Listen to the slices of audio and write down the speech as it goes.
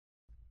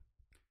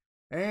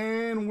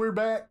And we're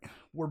back.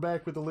 We're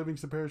back with the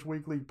Livingston Parish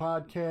Weekly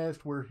podcast.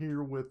 We're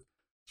here with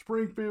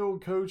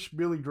Springfield coach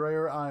Billy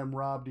Dreher. I am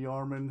Rob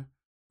DeArmond,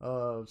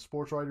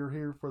 sports writer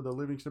here for the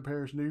Livingston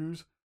Parish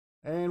News.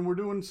 And we're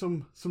doing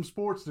some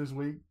sports this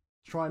week,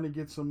 trying to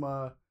get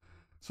some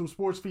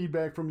sports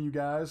feedback from you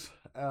guys.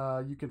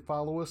 You can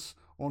follow us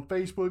on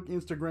Facebook,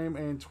 Instagram,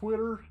 and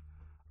Twitter.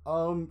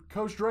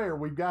 Coach Dreher,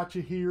 we've got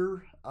you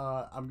here.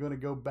 I'm going to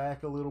go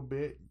back a little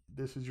bit.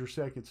 This is your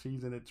second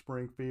season at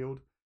Springfield.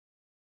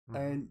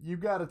 And you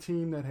got a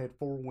team that had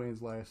 4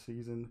 wins last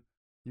season.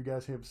 You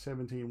guys have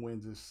 17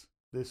 wins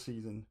this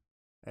season,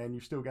 and you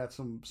still got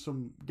some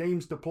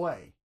games to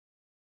play.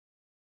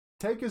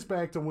 Take us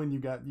back to when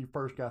you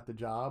first got the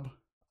job,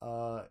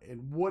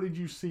 and what did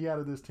you see out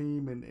of this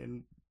team,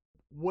 and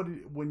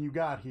when you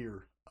got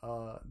here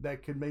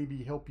that could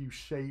maybe help you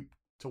shape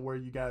to where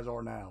you guys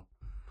are now?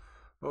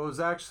 Well, it was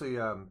actually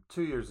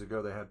 2 years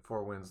ago they had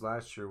 4 wins.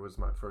 Last year was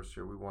my first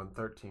year. We won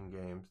 13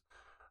 games.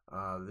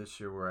 This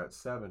year we're at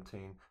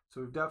 17. So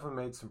we've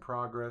definitely made some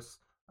progress.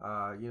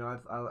 I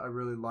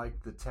really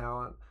like the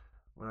talent.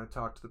 When I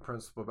talked to the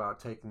principal about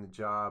taking the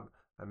job,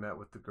 I met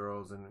with the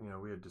girls and,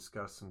 we had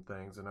discussed some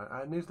things. And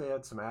I knew they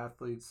had some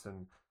athletes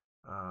and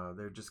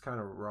they're just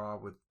kind of raw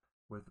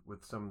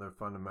with some of their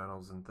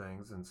fundamentals and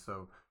things. And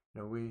so,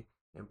 we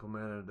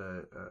implemented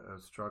a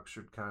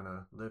structured kind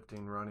of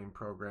lifting, running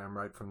program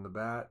right from the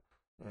bat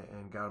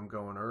and got them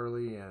going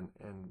early and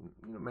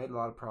made a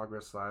lot of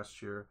progress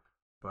last year.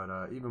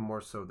 But even more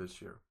so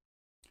this year.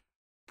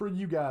 For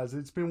you guys,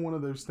 it's been one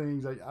of those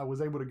things. I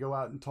was able to go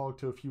out and talk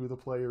to a few of the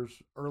players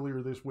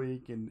earlier this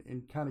week and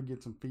kind of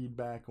get some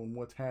feedback on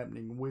what's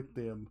happening with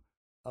them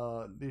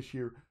this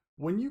year.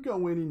 When you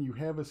go in and you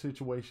have a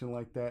situation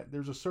like that,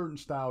 there's a certain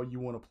style you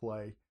want to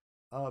play.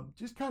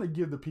 Just kind of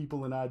give the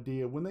people an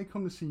idea. When they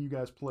come to see you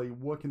guys play,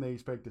 what can they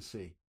expect to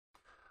see?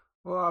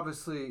 Well,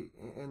 obviously,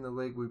 in the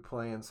league we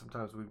play in,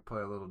 sometimes we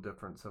play a little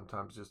different,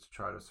 sometimes just to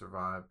try to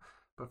survive.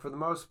 But for the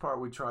most part,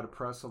 we try to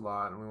press a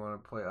lot, and we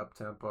want to play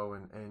up-tempo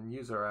and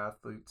use our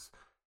athletes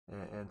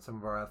and some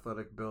of our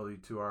athletic ability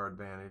to our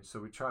advantage.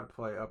 So we try to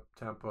play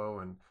up-tempo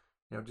and,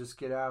 just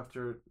get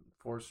after it,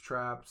 force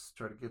traps,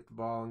 try to get the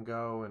ball and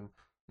go,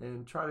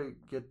 and try to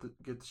get the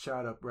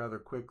shot up rather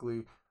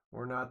quickly.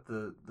 We're not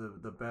the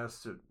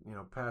best at,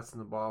 passing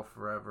the ball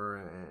forever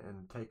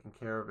and taking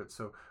care of it.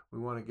 So we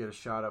want to get a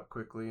shot up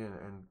quickly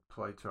and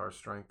play to our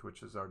strength,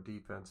 which is our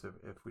defense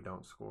if we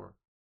don't score.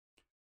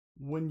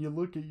 When you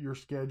look at your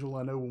schedule,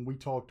 I know when we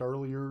talked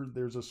earlier,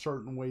 there's a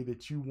certain way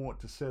that you want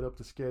to set up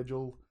the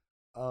schedule.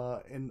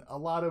 And a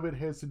lot of it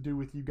has to do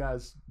with you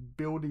guys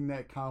building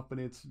that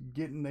confidence,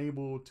 getting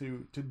able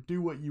to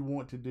do what you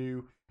want to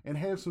do and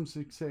have some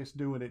success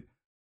doing it.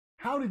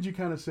 How did you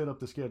kind of set up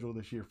the schedule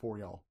this year for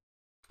y'all?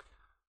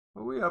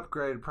 Well, we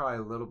upgraded probably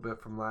a little bit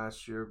from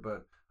last year,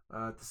 but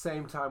at the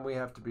same time, we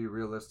have to be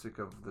realistic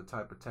of the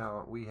type of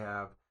talent we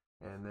have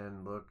and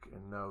then look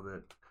and know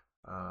that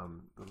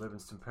the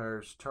Livingston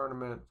Parish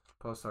tournament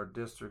plus our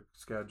district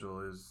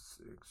schedule is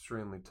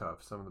extremely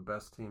tough. Some of the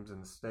best teams in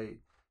the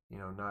state,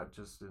 not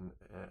just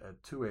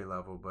at 2A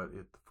level, but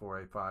at the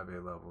 4A,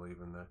 5A level,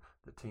 even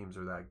the teams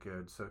are that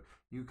good. So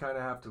you kind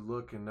of have to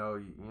look and know,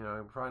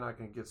 you're probably not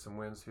going to get some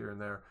wins here and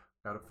there.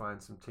 Got to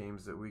find some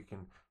teams that we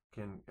can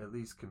at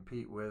least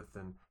compete with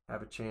and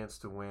have a chance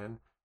to win.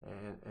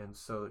 And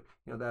so,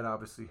 that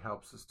obviously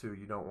helps us too.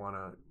 You don't want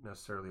to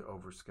necessarily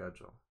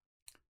overschedule.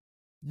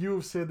 You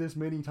have said this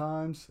many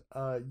times.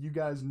 You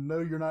guys know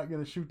you're not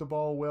going to shoot the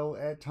ball well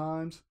at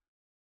times.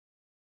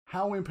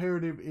 How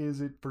imperative is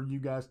it for you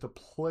guys to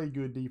play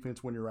good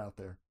defense when you're out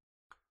there?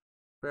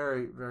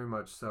 Very, very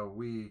much so.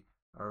 We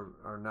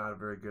are not a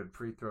very good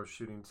free throw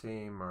shooting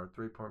team. Our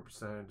 3-point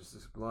percentage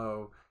is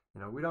low.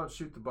 We don't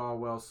shoot the ball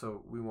well,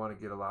 so we want to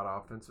get a lot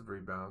of offensive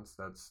rebounds.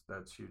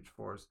 That's huge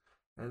for us.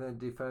 And then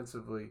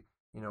defensively,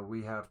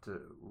 we have to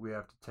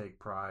take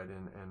pride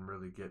in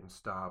really getting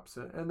stops,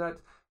 and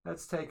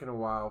that's taken a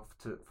while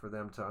for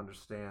them to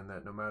understand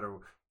that no matter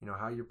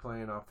how you're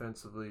playing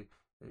offensively,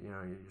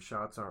 your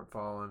shots aren't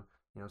falling.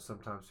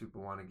 Sometimes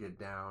people want to get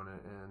down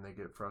and they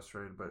get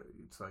frustrated, but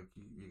it's like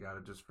you got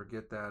to just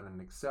forget that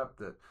and accept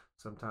that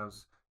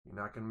sometimes you're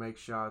not going to make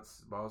shots,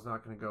 the ball's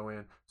not going to go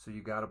in, so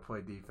you got to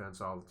play defense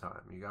all the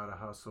time. You got to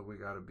hustle. We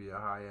got to be a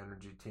high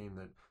energy team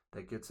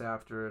that gets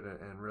after it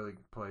and really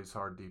plays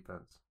hard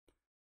defense.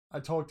 I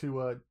talked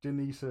to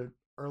Janisa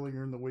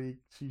earlier in the week.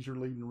 She's your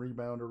leading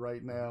rebounder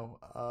right now,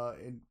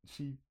 and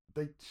she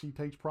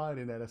takes pride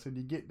in that. I said,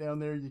 you get down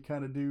there, you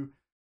kind of do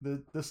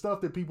the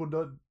stuff that people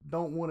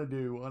don't want to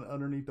do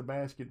underneath the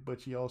basket. But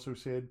she also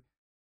said,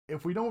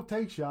 if we don't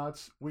take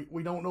shots,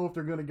 we don't know if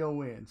they're going to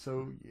go in.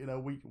 So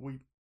we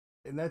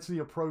and that's the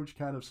approach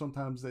kind of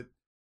sometimes that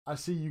I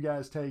see you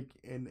guys take,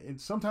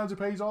 and sometimes it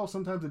pays off,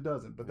 sometimes it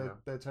doesn't. But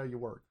that's how you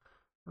work.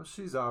 Well,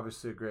 she's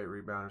obviously a great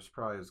rebounder. She's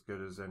probably as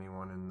good as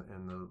anyone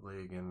in the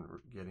league in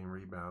getting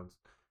rebounds.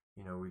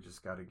 We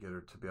just got to get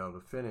her to be able to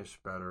finish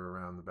better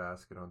around the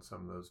basket on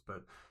some of those.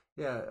 But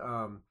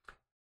yeah,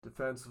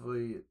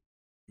 defensively,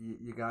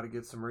 you got to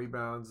get some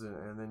rebounds,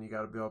 and then you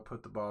got to be able to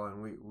put the ball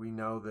in. We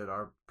know that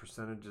our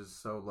percentage is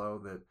so low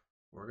that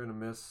we're going to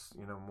miss,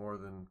 more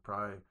than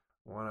probably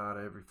one out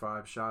of every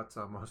five shots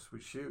almost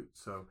we shoot.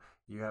 So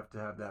you have to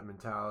have that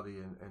mentality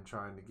and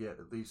trying to get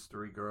at least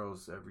three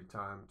girls every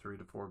time, 3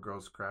 to 4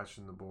 girls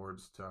crashing the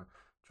boards to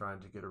trying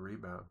to get a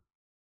rebound.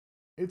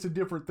 It's a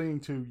different thing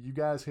too. You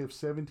guys have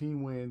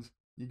 17 wins.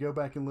 You go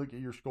back and look at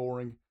your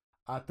scoring.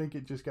 I think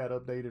it just got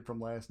updated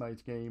from last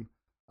night's game.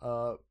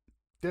 Uh,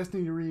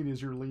 Destiny Reed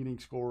is your leading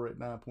scorer at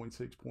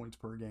 9.6 points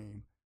per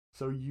game.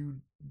 So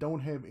you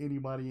don't have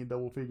anybody in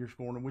double figure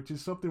scoring, which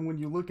is something when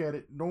you look at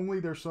it, normally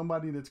there's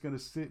somebody that's going to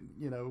sit,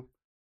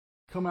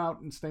 come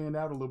out and stand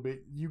out a little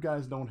bit. You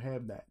guys don't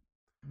have that.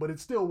 But it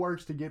still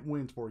works to get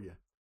wins for you.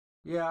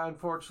 Yeah,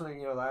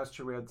 unfortunately, last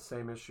year we had the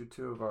same issue.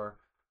 Two of our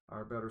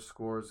better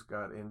scorers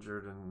got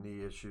injured and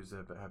knee issues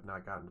have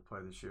not gotten to play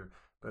this year.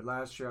 But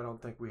last year I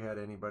don't think we had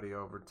anybody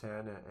over 10.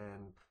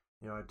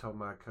 And I told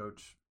my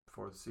coach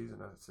before the season,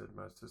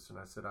 my assistant,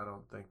 I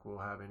don't think we'll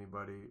have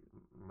anybody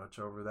much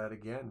over that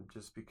again,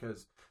 just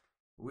because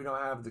we don't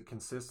have the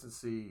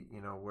consistency,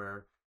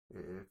 where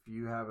if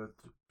you have a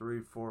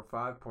 3, 4,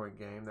 5 point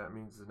game, that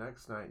means the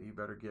next night you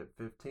better get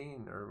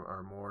 15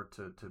 or more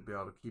to be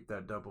able to keep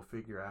that double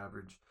figure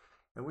average.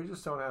 And we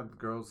just don't have the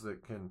girls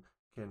that can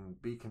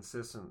be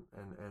consistent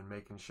and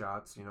making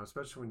shots,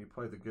 especially when you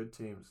play the good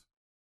teams.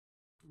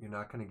 You're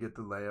not going to get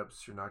the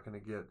layups. You're not going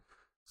to get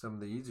some of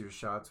the easier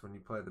shots when you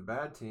play the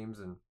bad teams.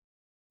 And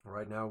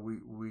right now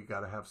we got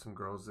to have some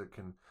girls that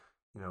can,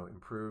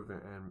 improve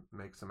and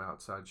make some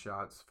outside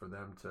shots for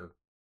them to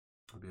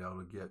be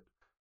able to get,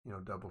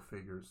 double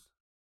figures.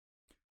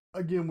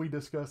 Again, we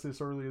discussed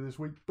this earlier this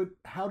week, but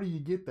how do you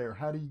get there?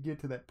 How do you get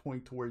to that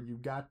point to where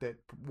you've got that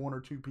one or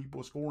two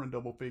people scoring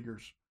double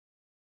figures?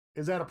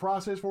 Is that a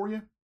process for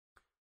you?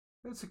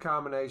 It's a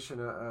combination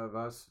of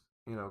us,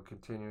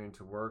 continuing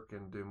to work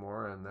and do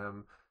more, and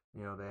them,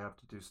 they have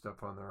to do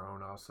stuff on their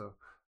own also.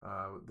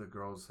 The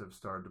girls have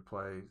started to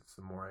play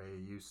some more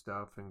AAU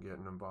stuff and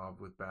getting involved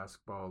with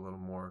basketball a little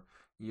more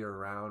year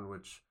round,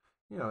 which,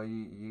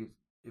 you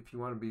if you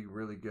want to be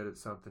really good at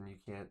something, you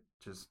can't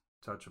just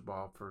touch a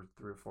ball for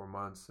 3 or 4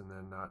 months and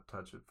then not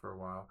touch it for a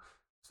while.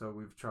 So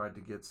we've tried to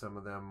get some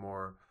of them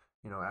more,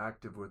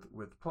 active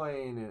with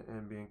playing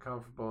and being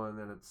comfortable. And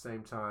then at the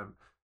same time,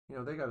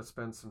 they got to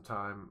spend some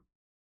time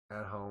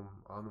at home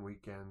on the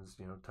weekends,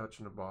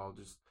 touching the ball,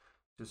 just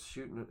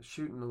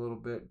shooting a little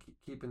bit,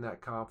 keeping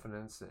that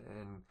confidence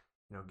and,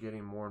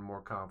 getting more and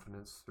more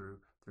confidence through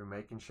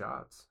making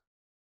shots.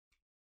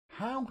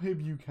 How have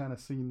you kind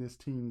of seen this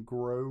team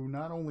grow,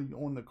 not only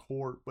on the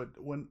court, but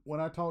when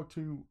I talked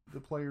to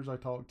the players I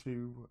talked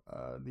to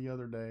the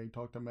other day,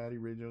 talked to Maddie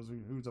Ridgels,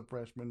 who's a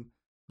freshman,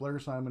 Blair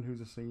Simon,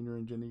 who's a senior,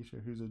 and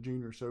Janisha, who's a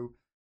junior. So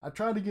I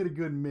tried to get a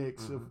good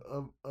mix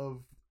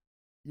of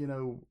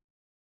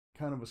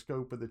kind of a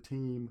scope of the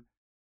team.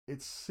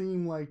 It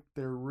seemed like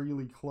they're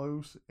really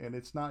close, and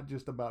it's not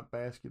just about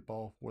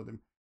basketball for them.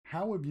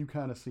 How have you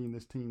kind of seen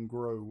this team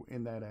grow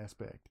in that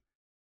aspect?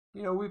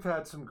 We've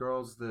had some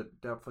girls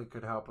that definitely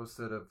could help us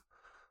that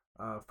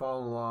have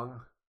fallen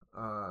along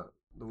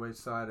the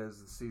wayside as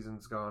the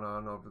season's gone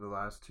on over the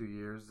last 2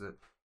 years, that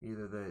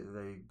either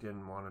they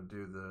didn't want to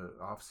do the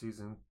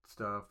off-season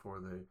stuff,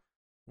 or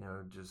they,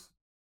 just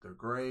their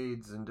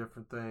grades and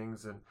different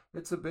things. And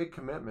it's a big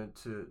commitment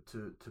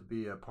to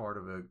be a part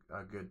of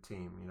a good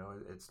team.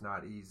 It's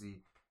not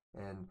easy.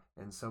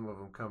 And some of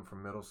them come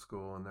from middle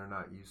school and they're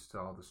not used to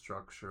all the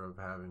structure of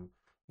having,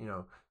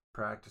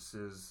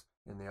 practices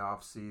in the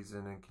off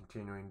season and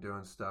continuing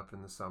doing stuff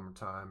in the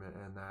summertime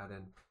and that.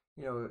 And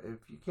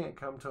if you can't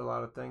come to a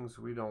lot of things,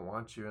 we don't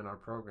want you in our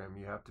program.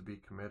 You have to be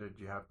committed.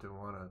 You have to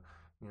want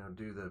to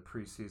do the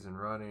preseason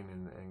running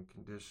and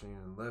conditioning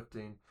and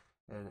lifting,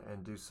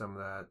 and do some of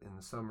that in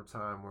the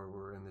summertime where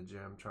we're in the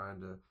gym trying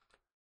to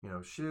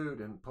shoot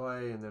and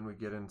play. And then we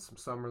get in some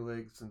summer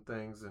leagues and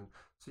things. And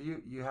so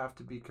you have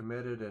to be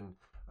committed. And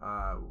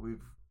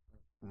we've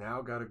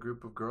now got a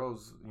group of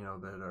girls,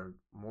 that are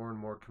more and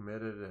more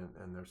committed,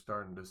 and they're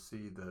starting to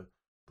see the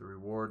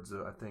rewards,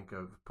 I think,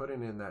 of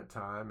putting in that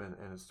time, and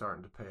it's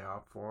starting to pay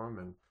off for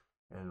them.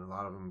 And a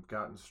lot of them have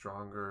gotten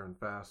stronger and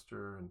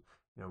faster, and,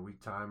 we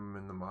time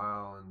them in the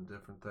mile and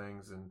different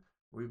things. And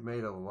we've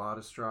made a lot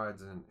of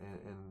strides in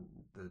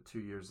the 2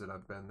 years that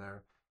I've been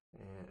there.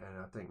 And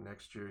I think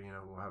next year,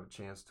 we'll have a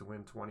chance to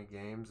win 20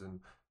 games,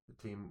 and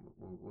the team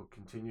will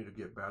continue to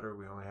get better.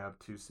 We only have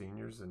 2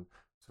 seniors and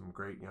some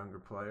great younger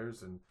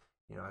players, and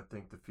I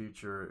think the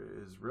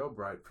future is real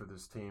bright for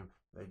this team.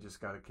 They just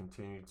got to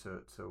continue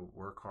to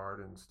work hard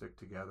and stick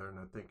together, and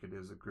I think it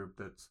is a group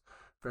that's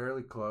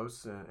fairly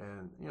close,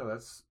 and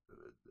that's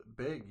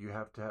big. You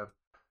have to have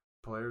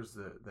players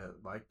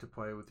that like to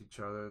play with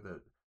each other,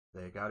 that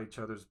they got each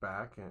other's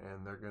back,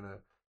 and they're gonna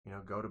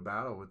go to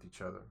battle with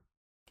each other.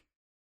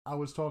 I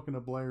was talking to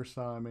Blair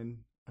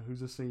Simon,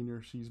 who's a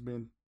senior. She's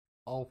been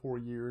all 4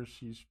 years.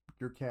 She's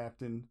your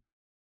captain.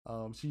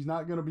 She's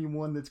not going to be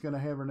one that's going to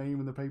have her name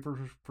in the paper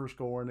for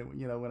scoring.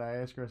 And, when I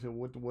asked her, I said,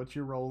 "What's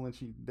your role?" And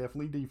she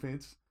definitely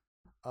defense.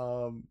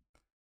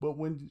 But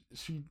when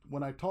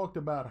I talked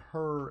about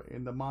her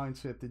and the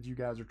mindset that you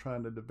guys are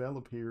trying to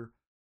develop here,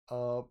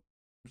 uh,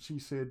 she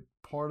said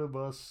part of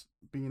us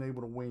being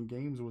able to win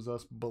games was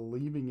us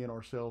believing in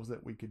ourselves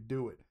that we could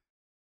do it.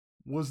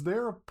 Was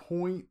there a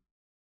point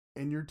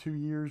in your 2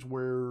 years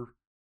where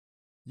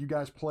you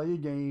guys play a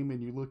game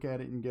and you look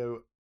at it and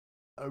go,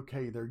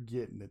 okay, they're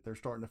getting it. They're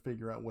starting to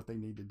figure out what they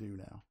need to do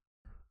now.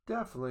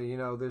 Definitely.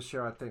 This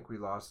year I think we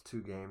lost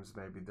 2 games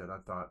maybe that I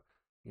thought,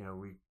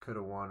 we could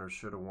have won or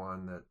should have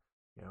won that,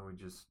 we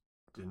just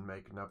didn't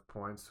make enough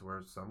points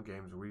where some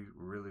games we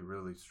really,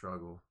 really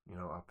struggle,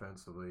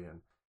 offensively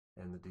and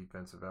the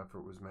defensive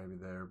effort was maybe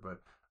there.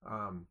 But,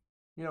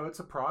 it's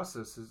a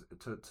process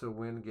to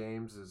win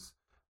games is,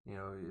 you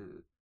know,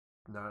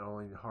 not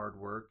only hard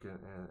work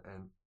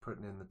and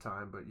putting in the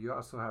time, but you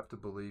also have to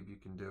believe you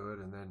can do it,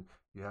 and then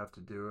you have to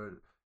do it,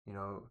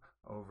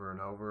 over and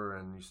over,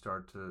 and you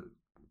start to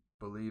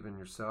believe in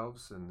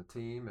yourselves and the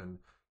team, and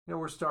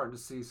we're starting to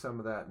see some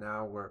of that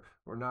now. Where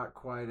we're not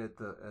quite at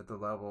the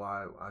level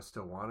I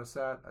still want us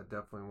at. I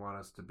definitely want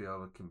us to be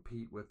able to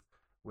compete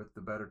with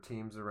the better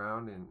teams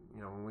around, and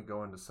when we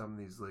go into some of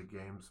these league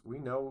games, we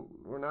know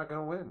we're not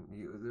going to win.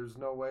 There's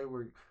no way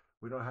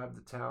we don't have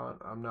the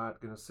talent. I'm not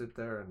going to sit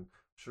there and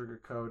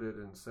sugarcoat it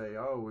and say,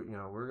 oh,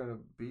 we're going to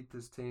beat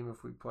this team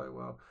if we play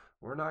well.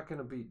 We're not going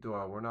to beat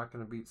Doyle. We're not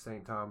going to beat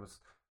St. Thomas,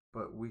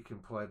 but we can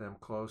play them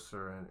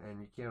closer. And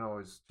you can't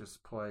always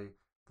just play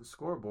the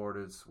scoreboard.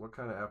 It's what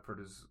kind of effort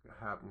is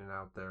happening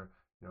out there.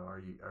 Are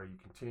you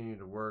continuing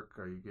to work?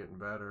 Are you getting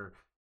better?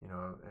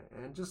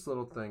 And just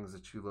little things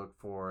that you look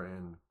for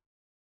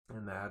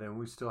in that. And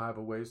we still have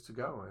a ways to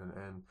go.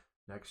 And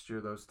next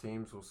year, those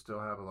teams will still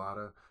have a lot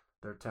of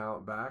their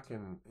talent back,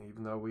 and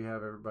even though we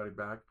have everybody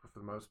back for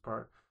the most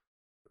part,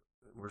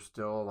 we're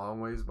still a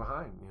long ways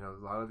behind.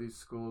 A lot of these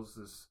schools,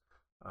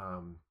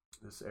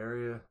 this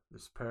area,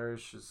 this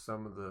parish is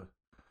some of the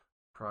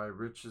probably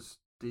richest,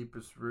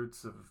 deepest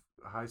roots of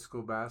high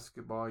school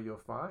basketball you'll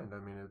find. I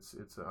mean,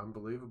 it's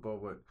unbelievable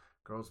what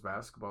girls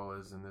basketball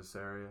is in this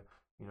area.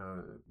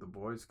 The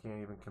boys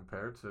can't even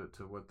compare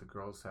to what the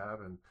girls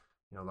have, and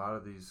a lot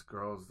of these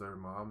girls, their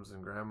moms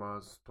and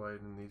grandmas played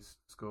in these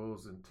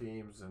schools and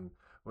teams, and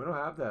we don't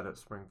have that at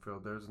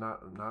Springfield. There's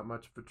not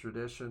much of a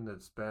tradition.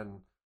 It's been,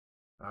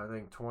 I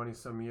think, 20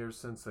 some years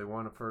since they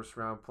won a first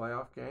round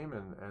playoff game,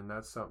 and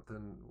that's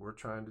something we're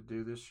trying to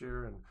do this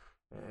year,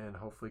 and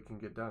hopefully can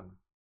get done.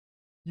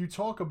 You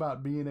talk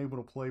about being able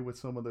to play with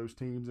some of those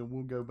teams, and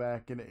we'll go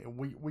back and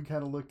we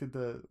kind of looked at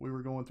we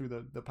were going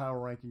through the power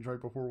rankings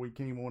right before we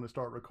came on to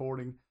start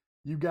recording.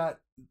 You got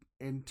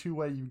in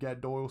 2A, you've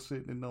got Doyle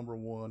sitting at number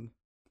 1.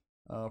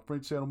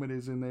 French Settlement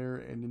is in there,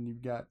 and then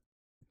you've got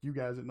you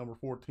guys at number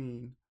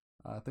 14.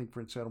 I think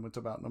French Settlement's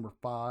about number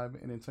 5,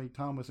 and then St.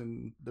 Thomas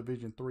in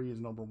Division 3 is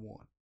number 1.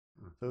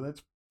 So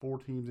that's 4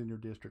 teams in your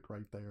district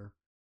right there.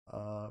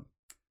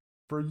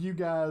 For you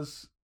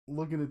guys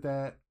looking at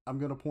that, I'm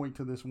going to point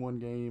to this one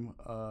game.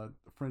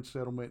 French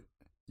Settlement,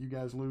 you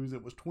guys lose.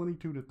 It was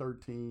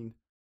 22-13.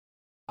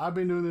 I've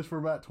been doing this for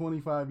about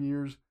 25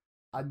 years.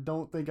 I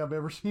don't think I've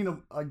ever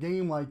seen a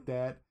game like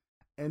that.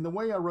 And the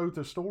way I wrote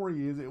the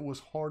story is it was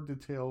hard to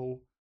tell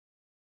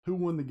who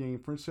won the game.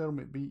 French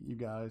Settlement beat you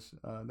guys.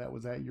 That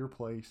was at your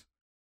place.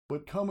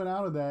 But coming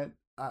out of that,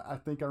 I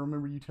think I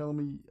remember you telling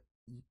me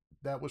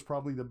that was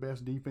probably the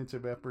best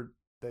defensive effort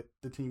that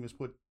the team has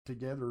put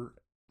together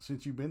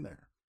since you've been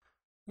there.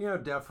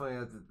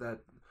 Definitely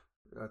that.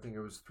 I think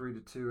it was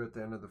 3-2 at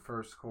the end of the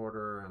first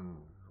quarter, and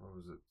what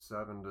was it,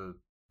 7-2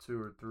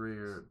 or 3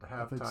 or at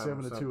halftime? I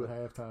think 7-2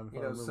 at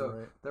halftime. So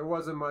right. There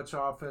wasn't much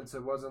offense.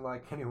 It wasn't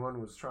like anyone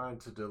was trying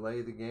to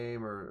delay the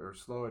game or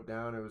slow it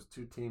down. It was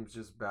 2 teams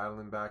just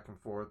battling back and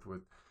forth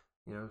with,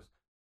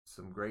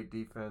 some great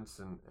defense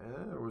and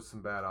there was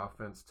some bad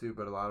offense too.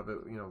 But a lot of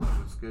it,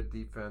 was good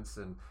defense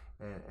and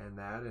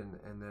that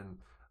and then.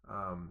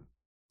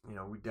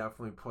 We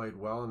definitely played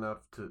well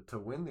enough to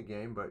win the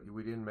game, but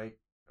we didn't make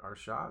our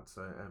shots.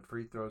 And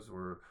free throws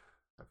were,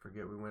 I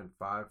forget, we went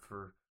 5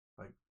 for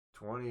like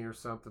 20 or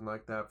something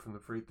like that from the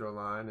free throw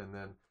line. And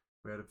then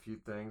we had a few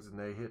things, and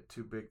they hit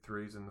 2 big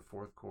threes in the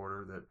fourth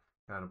quarter that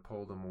kind of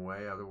pulled them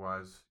away.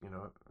 Otherwise,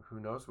 who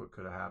knows what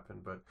could have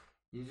happened. But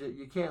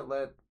you can't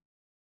let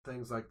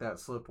things like that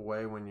slip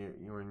away when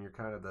you're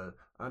kind of the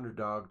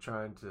underdog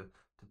trying to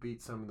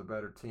beat some of the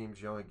better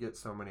teams. You only get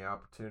so many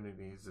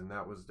opportunities, and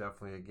that was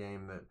definitely a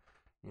game that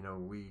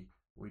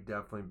we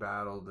definitely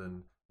battled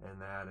and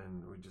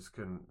we just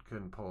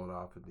couldn't pull it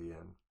off at the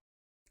end.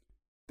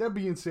 That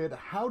being said,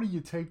 how do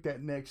you take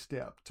that next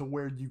step to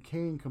where you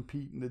can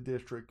compete in the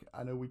district?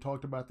 I know we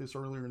talked about this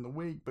earlier in the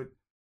week, but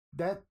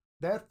that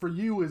for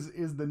you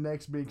is the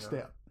next big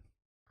step.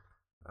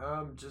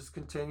 Just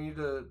continue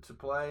to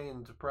play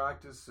and to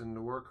practice and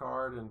to work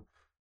hard, and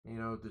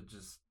to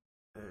just.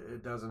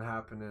 It doesn't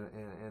happen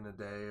in a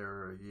day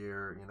or a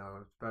year,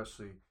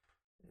 especially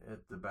at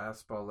the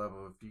basketball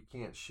level. If you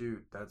can't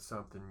shoot, that's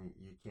something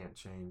you can't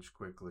change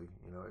quickly.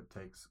 It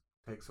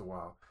takes a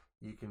while.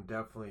 You can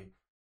definitely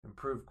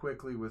improve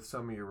quickly with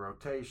some of your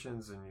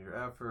rotations and your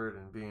effort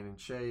and being in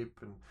shape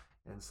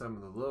and some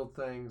of the little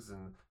things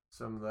and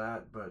some of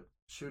that. But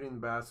shooting the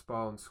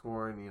basketball and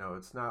scoring,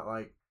 it's not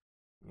like,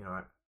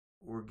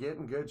 we're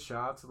getting good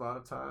shots a lot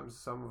of times.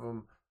 Some of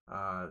them,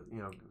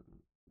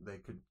 they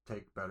could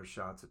take better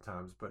shots at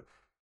times, but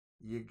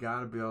you got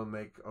to be able to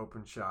make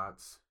open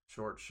shots,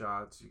 short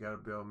shots. You got to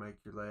be able to make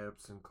your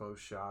layups and close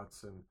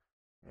shots, and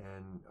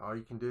all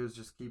you can do is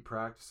just keep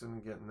practicing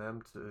and getting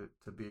them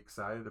to be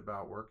excited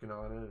about working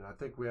on it. And I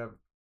think we have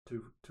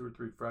two or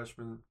three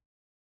freshmen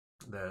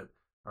that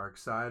are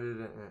excited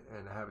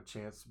and have a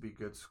chance to be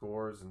good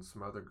scorers, and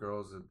some other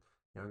girls at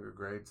younger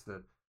grades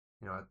that,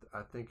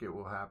 I think it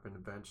will happen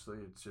eventually.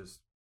 It's just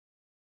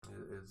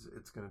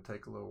it's going to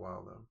take a little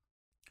while though.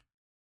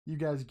 You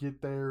guys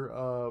get there.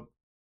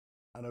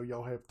 I know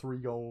y'all have 3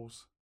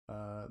 goals.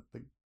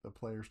 The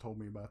players told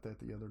me about that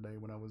the other day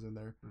when I was in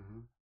there.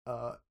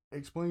 Mm-hmm.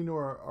 Explain to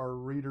our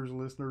readers,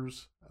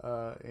 listeners,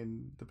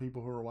 and the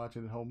people who are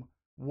watching at home,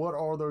 what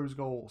are those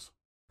goals?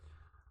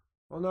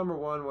 Well, number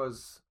one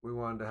was we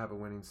wanted to have a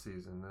winning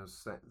season.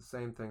 Those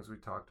same things we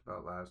talked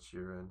about last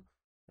year, and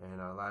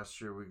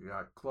last year we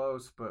got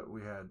close, but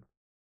we had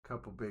a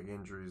couple big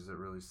injuries that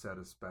really set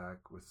us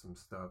back with some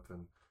stuff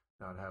and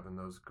not having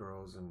those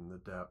girls and the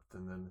depth.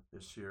 And then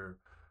this year,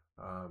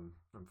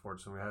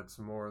 unfortunately, we had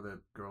some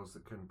more girls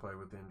that couldn't play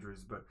with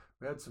injuries, but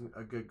we had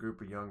a good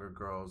group of younger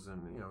girls,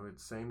 and we had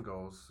the same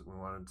goals. We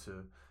wanted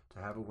to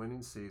have a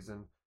winning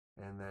season,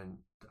 and then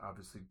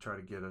obviously try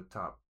to get a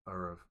top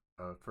or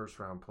a first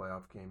round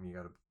playoff game. You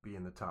got to be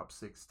in the top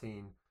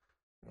 16.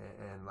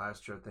 And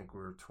last year I think we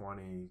were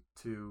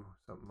 22,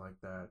 something like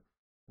that.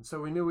 And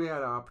so we knew we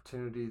had an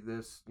opportunity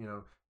this,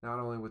 not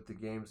only with the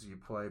games you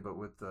play, but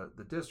with the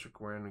district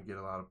we're in, we get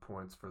a lot of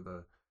points for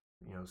the,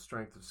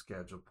 strength of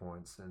schedule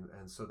points.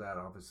 And so that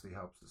obviously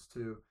helps us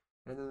too.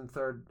 And then the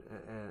third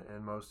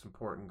and most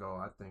important goal,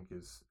 I think,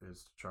 is to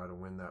try to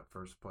win that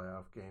first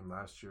playoff game.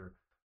 Last year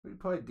we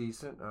played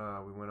decent.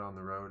 We went on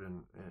the road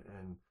and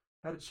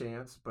had a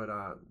chance, but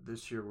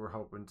this year we're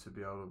hoping to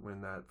be able to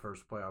win that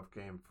first playoff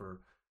game for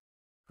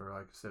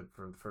like I said,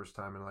 for the first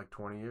time in like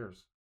 20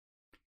 years.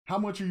 How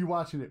much are you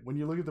watching it? When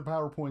you look at the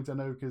PowerPoints, I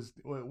know because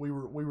we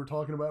were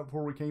talking about it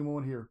before we came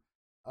on here,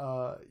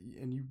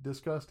 and you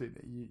discussed it.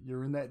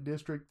 You're in that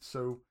district,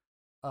 so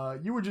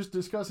you were just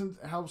discussing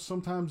how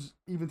sometimes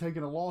even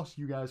taking a loss,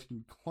 you guys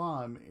can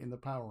climb in the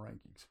power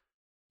rankings.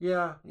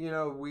 Yeah, we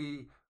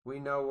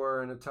know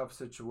we're in a tough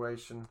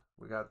situation.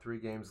 We got 3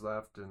 games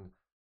left, and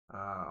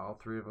all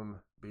 3 of them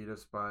beat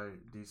us by a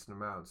decent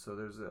amount. So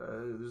there's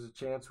a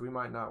chance we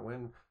might not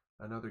win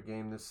another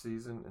game this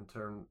season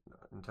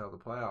until the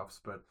playoffs.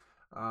 But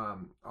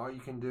all you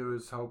can do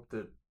is hope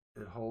that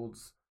it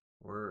holds.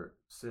 We're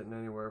sitting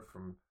anywhere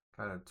from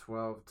kind of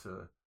 12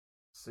 to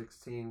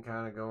 16,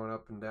 kind of going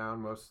up and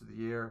down most of the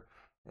year.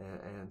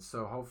 And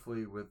so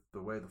hopefully with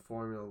the way the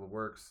formula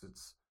works,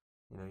 it's,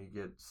 you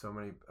get so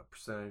many a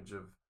percentage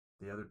of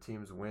the other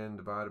team's win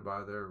divided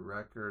by their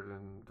record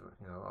and,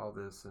 all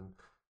this. And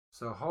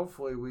so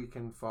hopefully we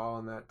can fall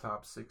in that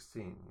top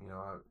 16.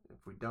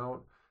 If we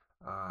don't,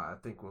 I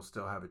think we'll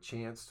still have a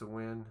chance to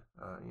win,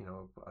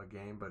 a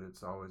game, but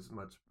it's always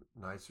much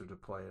nicer to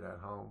play it at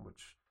home,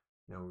 which,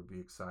 would be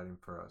exciting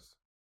for us.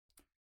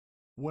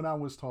 When I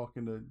was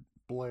talking to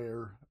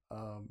Blair,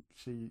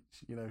 she's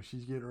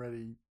getting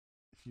ready.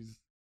 She's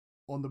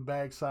on the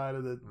backside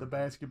of the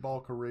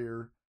basketball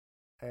career,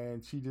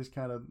 and she just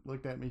kind of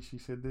looked at me. She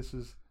said, "This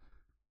is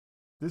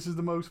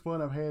the most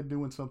fun I've had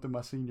doing something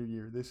my senior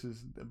year.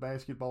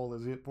 Basketball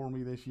is it for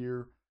me this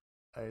year.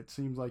 It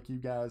seems like you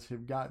guys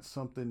have got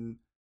something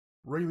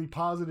really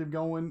positive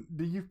going.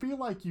 Do you feel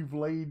like you've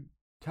laid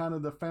kind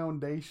of the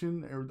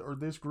foundation, or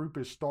this group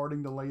is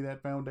starting to lay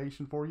that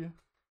foundation for you?"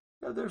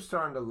 Yeah, they're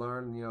starting to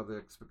learn, the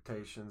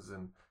expectations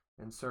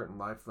and certain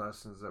life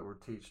lessons that we're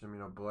teaching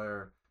them.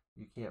 Blair,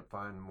 you can't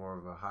find more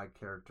of a high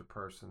character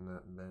person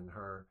than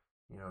her,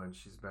 and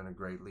she's been a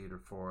great leader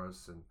for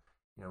us. And,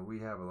 we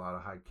have a lot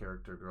of high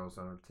character girls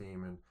on our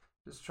team, and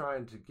just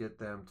trying to get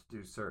them to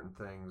do certain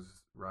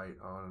things right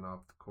on and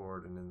off the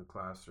court and in the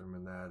classroom,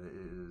 and that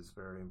is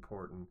very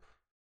important.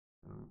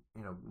 And,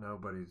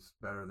 nobody's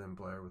better than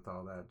Blair with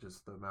all that.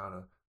 Just the amount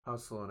of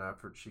hustle and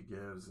effort she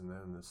gives, and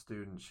then the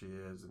student she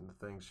is, and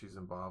the things she's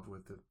involved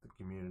with the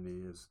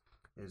community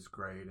is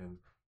great. And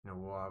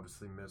we'll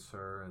obviously miss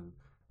her, and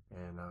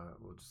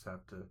we'll just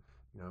have to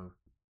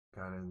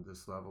kind of in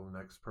this level the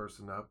next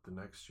person up the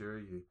next year.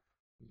 You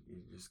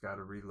just got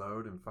to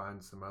reload and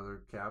find some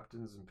other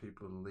captains and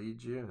people to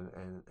lead you,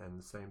 and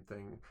the same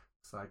thing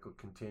cycle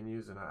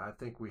continues. And I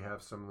think we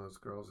have some of those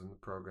girls in the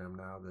program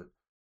now that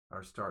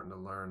are starting to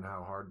learn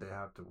how hard they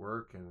have to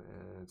work, and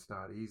it's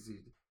not easy.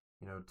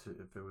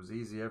 If it was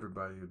easy,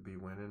 everybody would be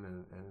winning,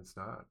 and it's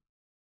not.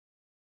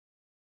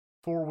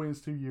 4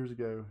 wins 2 years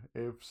ago.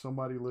 If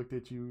somebody looked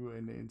at you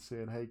and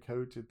said, "Hey,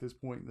 coach, at this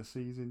point in the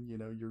season,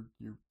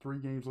 you're 3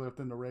 games left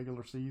in the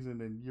regular season,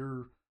 and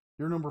you're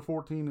number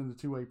 14 in the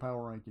 2A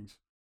power rankings."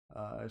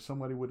 If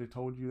somebody would have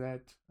told you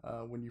that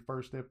when you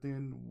first stepped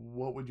in,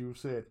 what would you have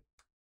said?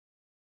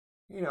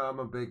 I'm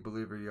a big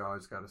believer you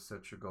always got to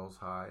set your goals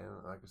high.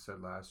 And like I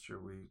said, last year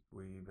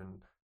we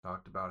even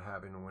talked about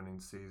having a winning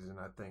season.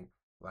 I think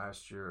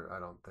last year, I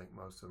don't think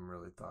most of them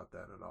really thought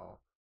that at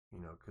all,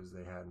 because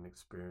they hadn't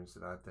experienced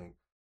it. I think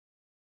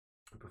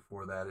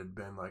before that, it'd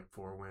been like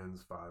 4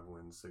 wins, 5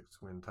 wins,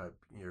 6 win type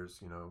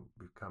years,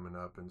 be coming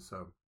up. And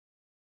so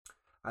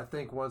I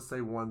think once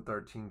they won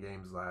 13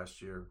 games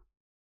last year,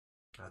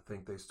 I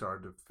think they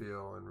started to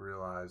feel and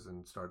realize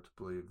and start to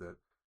believe that,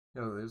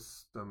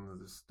 there's some of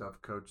the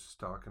stuff coach is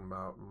talking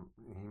about,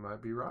 he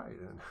might be right.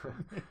 And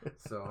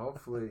so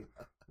hopefully,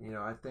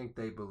 I think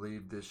they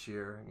believed this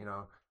year.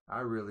 I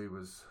really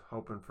was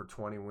hoping for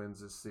 20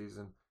 wins this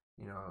season.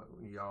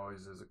 You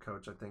always, as a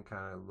coach, I think,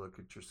 kind of look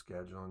at your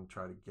schedule and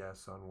try to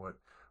guess on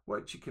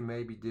what you can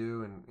maybe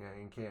do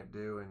and can't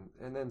do.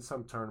 And then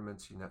some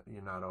tournaments,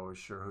 you're not always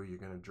sure who you're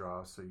going to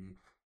draw, so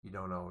you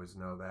don't always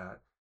know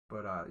that.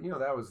 But,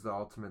 that was the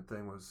ultimate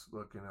thing was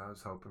looking, I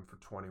was hoping for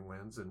 20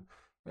 wins.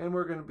 And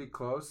we're going to be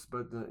close.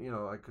 But,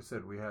 like I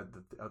said, we had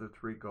the other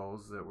 3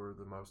 goals that were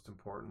the most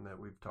important that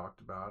we've talked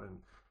about.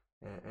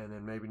 And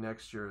then maybe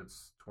next year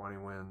it's 20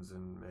 wins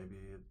and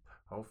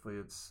hopefully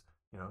it's,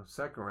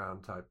 second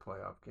round type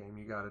playoff game.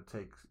 You got to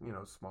take,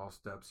 small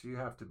steps. You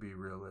have to be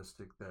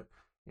realistic that,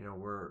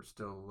 we're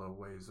still a little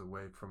ways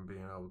away from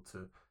being able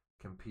to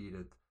compete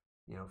at,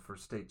 for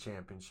state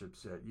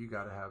championships yet. You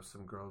got to have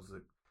some girls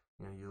that,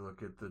 you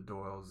look at the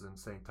Doyles and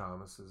St.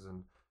 Thomas's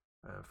and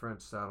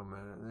French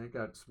Settlement, and they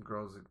got some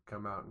girls that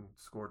come out and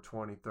score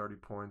 20, 30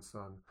 points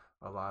on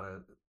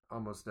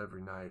almost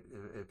every night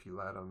if you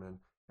let them.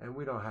 And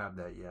we don't have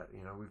that yet.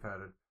 We've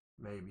had it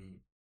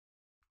maybe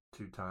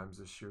 2 times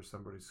this year.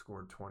 Somebody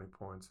scored 20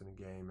 points in a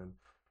game,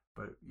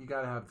 but you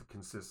got to have the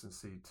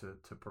consistency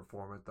to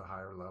perform at the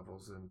higher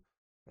levels. And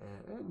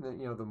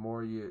the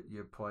more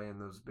you play in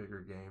those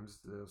bigger games,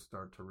 they'll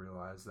start to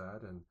realize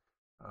that. And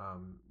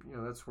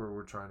that's where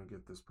we're trying to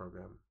get this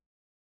program.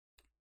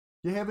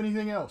 You have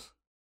anything else?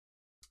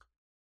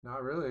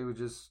 Not really. We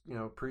just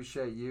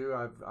appreciate you.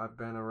 I've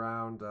been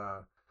around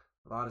a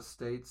lot of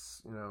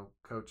states,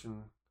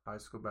 coaching high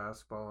school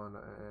basketball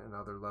and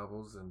other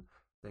levels, and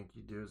think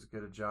you do as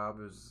good a job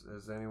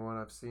as anyone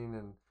I've seen,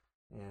 and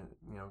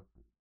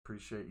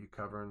appreciate you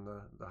covering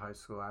the high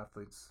school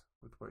athletes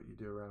with what you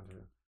do around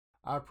here.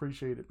 I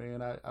appreciate it,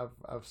 man.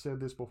 I've said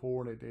this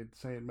before, and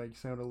it may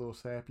sound a little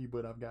sappy,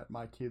 but I've got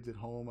my kids at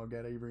home. I've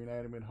got Avery and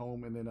Adam at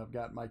home, and then I've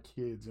got my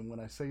kids. And when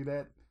I say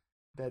that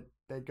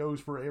goes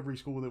for every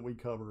school that we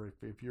cover.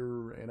 If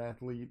you're an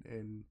athlete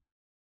and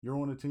you're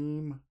on a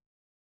team,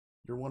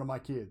 you're one of my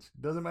kids.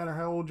 Doesn't matter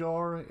how old you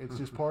are. It's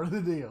just part of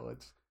the deal.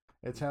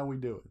 It's how we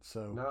do it.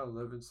 So no,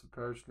 Livingston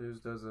Parish News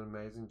does an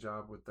amazing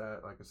job with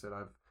that. Like I said,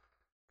 I've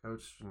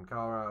coached in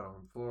Colorado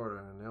and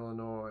Florida and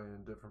Illinois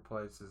and different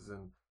places,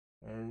 and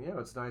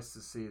it's nice to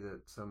see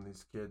that some of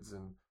these kids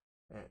and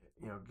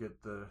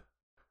get the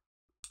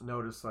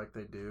notice like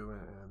they do,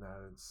 and that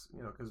it's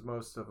because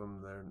most of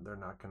them they're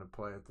not going to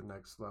play at the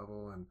next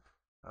level, and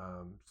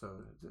so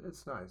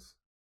it's nice.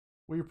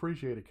 We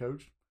appreciate it,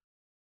 Coach.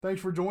 Thanks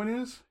for joining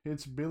us.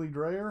 It's Billy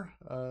Dreher,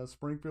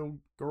 Springfield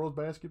girls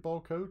basketball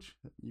coach.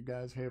 You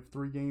guys have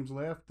 3 games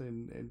left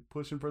and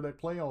pushing for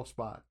that playoff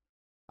spot.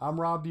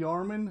 I'm Rob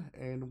DeArmond,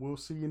 and we'll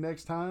see you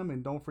next time.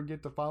 And don't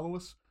forget to follow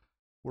us.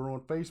 We're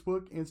on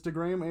Facebook,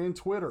 Instagram, and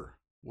Twitter.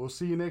 We'll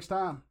see you next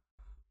time.